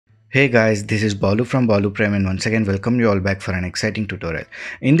Hey guys, this is Balu from Balu Prime and once again welcome you all back for an exciting tutorial.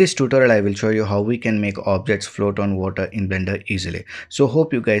 In this tutorial I will show you how we can make objects float on water in Blender easily. So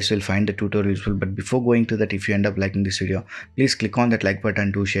hope you guys will find the tutorial useful, but before going to that, if you end up liking this video, please click on that like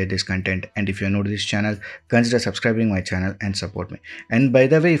button to share this content, and if you are new to this channel, consider subscribing my channel and support me. And by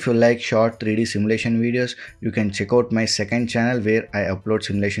the way, if you like short 3D simulation videos, you can check out my second channel where I upload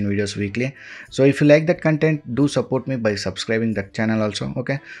simulation videos weekly. So if you like that content, do support me by subscribing that channel also,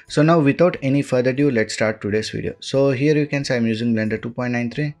 okay? So now without any further ado, let's start today's video. So here you can see I'm using Blender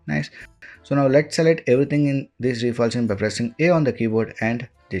 2.93. Nice. So now let's select everything in this default scene by pressing A on the keyboard and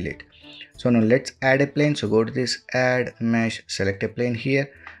delete. So now let's add a plane. So go to this add mesh, select a plane here.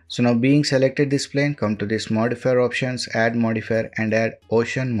 So now being selected this plane, come to this modifier options, add modifier and add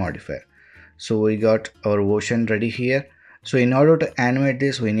ocean modifier. So we got our ocean ready here. So in order to animate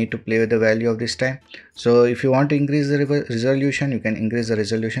this, we need to play with the value of this time. So if you want to increase the resolution, you can increase the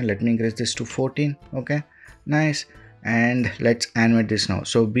resolution. Let me increase this to 14. Okay, nice. And let's animate this now.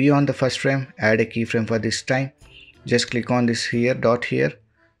 So be on the first frame, add a keyframe for this time. Just click on this here, dot here.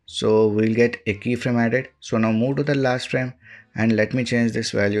 So we'll get a keyframe added. So now move to the last frame and let me change this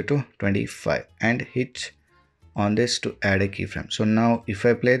value to 25 and hit on this to add a keyframe. So now if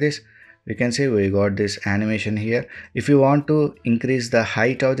I play this, we can see we got this animation here. If you want to increase the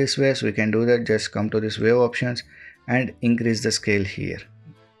height of this wave, we can do that. Just come to this wave options and increase the scale here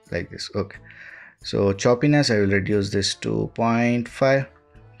like this. Okay, so choppiness I will reduce this to 0.5.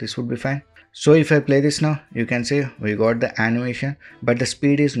 This would be fine. So if I play this now, you can see we got the animation, but the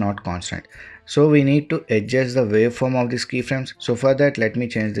speed is not constant. So we need to adjust the waveform of these keyframes. So for that, let me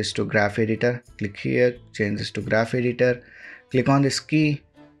change this to graph editor. Click here, change this to graph editor, click on this key,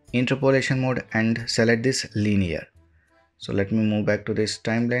 interpolation mode, and select this linear. So let me move back to this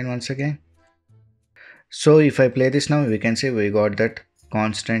timeline once again. So if I play this now, we can see we got that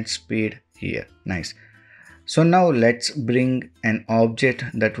constant speed here. Nice. So now let's bring an object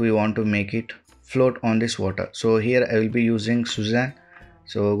that we want to make it float on this water. So here I will be using Suzanne.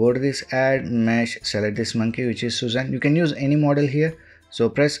 So go to this add mesh, select this monkey which is Suzanne. You can use any model here. So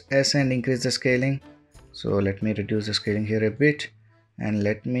press S and increase the scaling. So let me reduce the scaling here a bit. And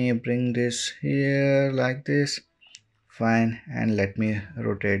let me bring this here like this. Fine. And let me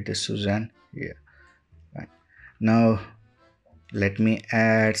rotate this Suzanne here. Fine. Now let me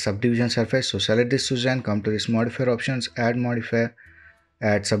add subdivision surface. So select this Suzanne, come to this modifier options, add modifier,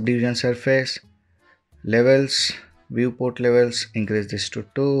 add subdivision surface, levels, viewport levels, increase this to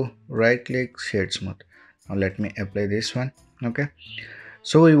 2, right click, shade smooth. Now let me apply this one. Okay,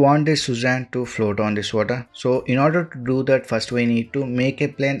 so we want this Suzanne to float on this water. So in order to do that, first we need to make a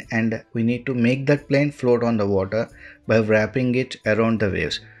plane and we need to make that plane float on the water by wrapping it around the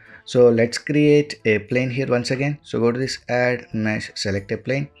waves. So let's create a plane here once again. So go to this add mesh, select a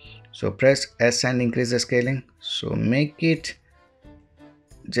plane. So press S and increase the scaling. So make it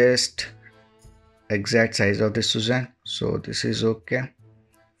just exact size of this Suzanne. So this is okay,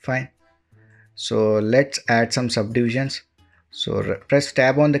 fine. So let's add some subdivisions. So press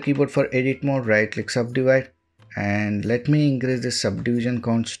tab on the keyboard for edit mode, right click subdivide, and let me increase the subdivision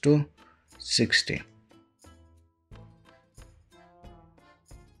counts to 60.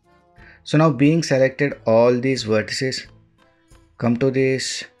 So now being selected all these vertices, come to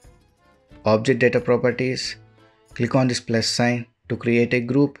this object data properties, click on this plus sign to create a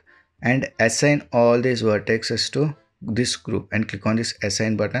group and assign all these vertices to this group and click on this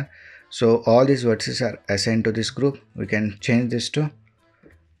assign button. So all these vertices are assigned to this group. We can change this to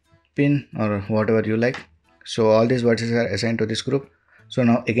pin or whatever you like. So all these vertices are assigned to this group. So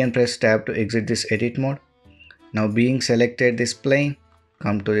now again press tab to exit this edit mode. Now being selected this plane,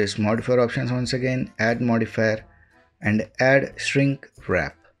 come to this modifier options once again, add modifier and add shrink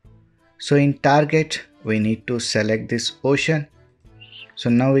wrap. So in target we need to select this ocean. So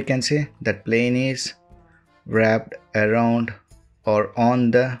now we can see that plane is wrapped around or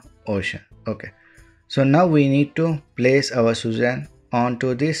on the ocean. Okay, so now we need to place our Suzanne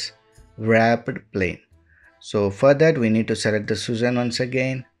onto this wrapped plane. So for that we need to select the Suzanne once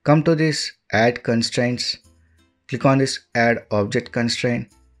again, come to this add constraints, click on this add object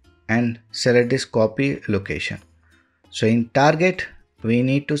constraint and select this copy location. So in target we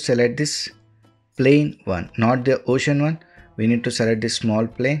need to select this plane one, not the ocean one. We need to select this small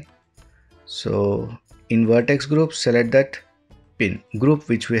plane. So in vertex group, select that pin group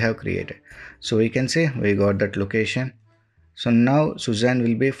which we have created. So we can say we got that location. So now Suzanne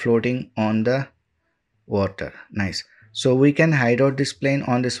will be floating on the water. Nice. So we can hide out this plane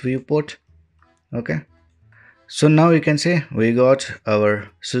on this viewport. Okay, so now you can say we got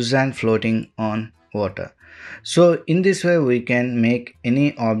our Suzanne floating on water. So in this way we can make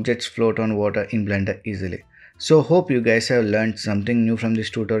any objects float on water in Blender easily. So hope you guys have learned something new from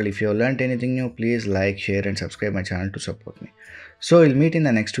this tutorial. If you have learned anything new, please like, share and subscribe my channel to support me. So we'll meet in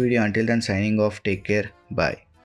the next video. Until then, signing off. Take care. Bye.